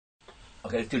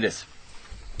Okay, let's do this.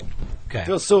 Okay.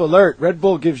 Feel so alert. Red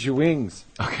Bull gives you wings.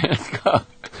 Okay, let's go.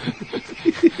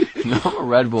 No more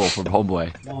Red Bull for Bull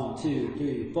Boy. 1, 2,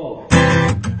 3, 4.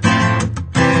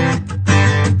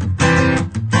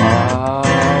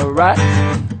 Alright.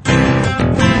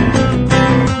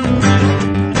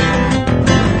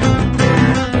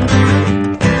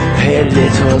 Hey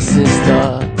little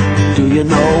sister, do you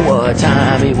know what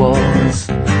time it was?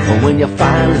 Or when you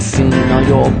finally seen all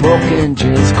your broken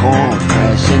dreams come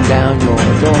crashing down your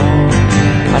door?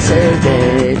 I said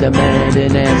they demand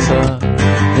an answer,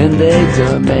 and they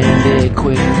demand it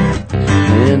quick.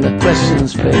 And the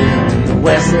questions fail,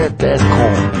 where's it that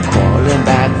corn crawling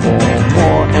back for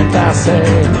more? And I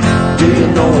said, do you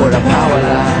know where the power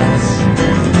lies?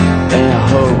 And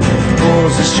hope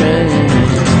pulls the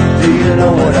strings. Do you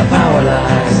know where the power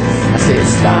lies? I said it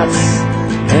starts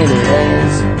and it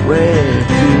ends with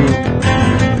you.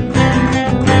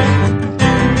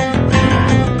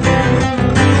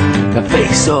 The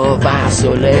face of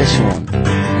isolation,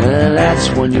 and that's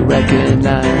when you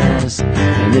recognize.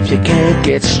 And if you can't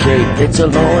get straight, it's a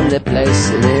lonely place,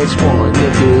 and it's one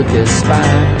you do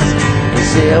despise. You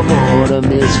see what a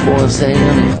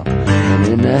misfortune, and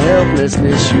in the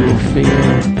helplessness you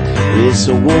feel, it's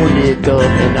a wounded dove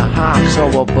and the hawks are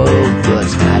above, but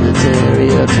it's planetary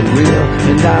to real.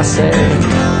 And I say,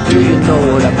 do you know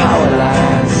where the power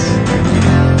lies?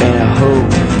 And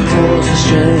hope pulls the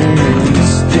strings.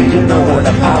 Do you know where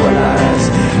the power lies?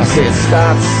 I say it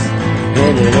starts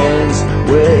and it ends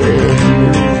with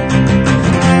you.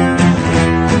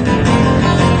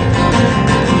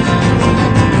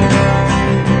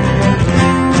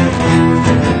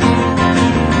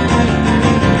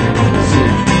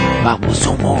 I was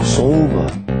almost over,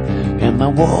 and my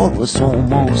world was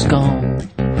almost gone.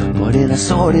 But in a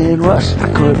sordid rush,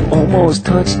 I could almost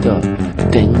touch the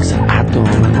things that I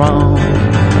done wrong.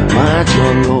 My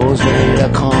jungle's made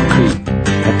of concrete,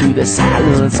 and through the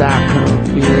silence I can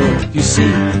feel. You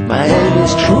see, my aim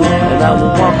is true, and I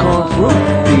will walk on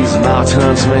through these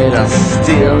mountains made of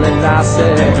steel. And I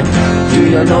say, do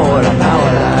you know where the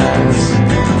power lies?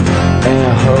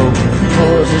 And hope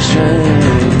pulls the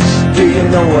strings. Do you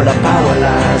know where the power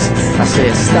lies? I say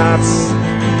it starts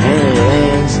and it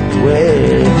ends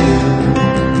with you.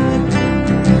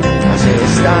 I say it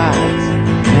starts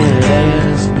and it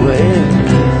ends with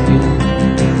you.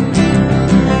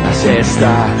 I say it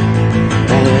starts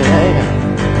and it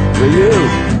ends with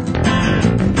you.